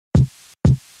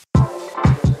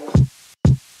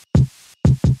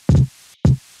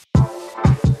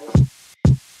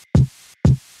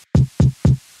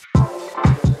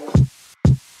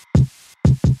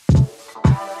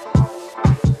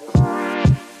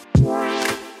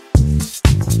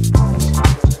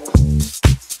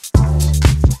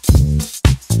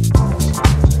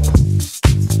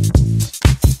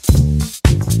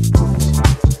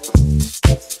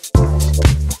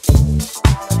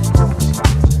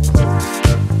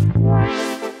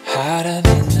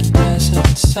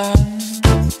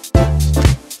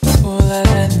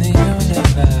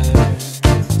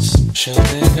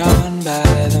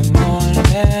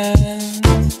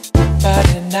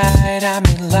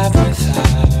love with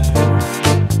her.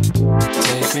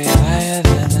 Take me higher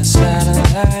than a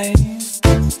satellite.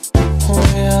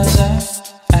 Wheels up,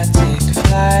 I take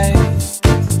flight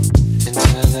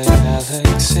into the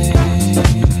galaxy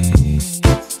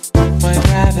where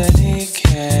gravity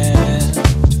can't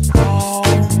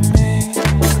hold me.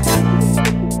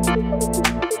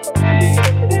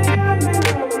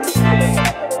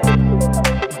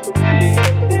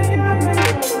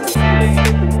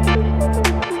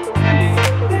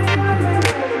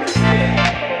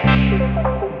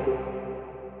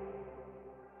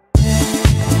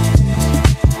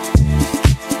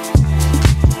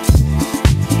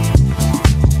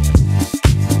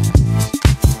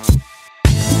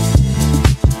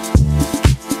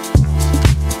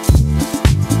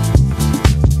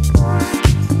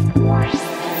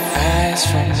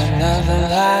 From another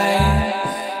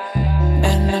life,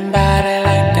 and a body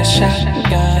like a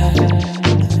shotgun.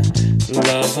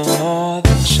 Love her more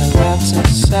than she loves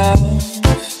herself,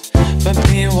 but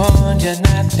be warned, you're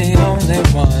not the only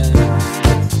one.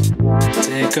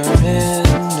 Take her in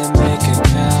and make it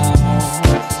count.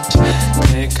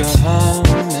 Take her home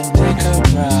and make her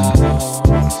proud.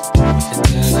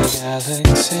 Into the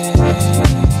galaxy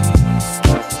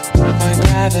where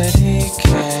gravity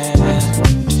can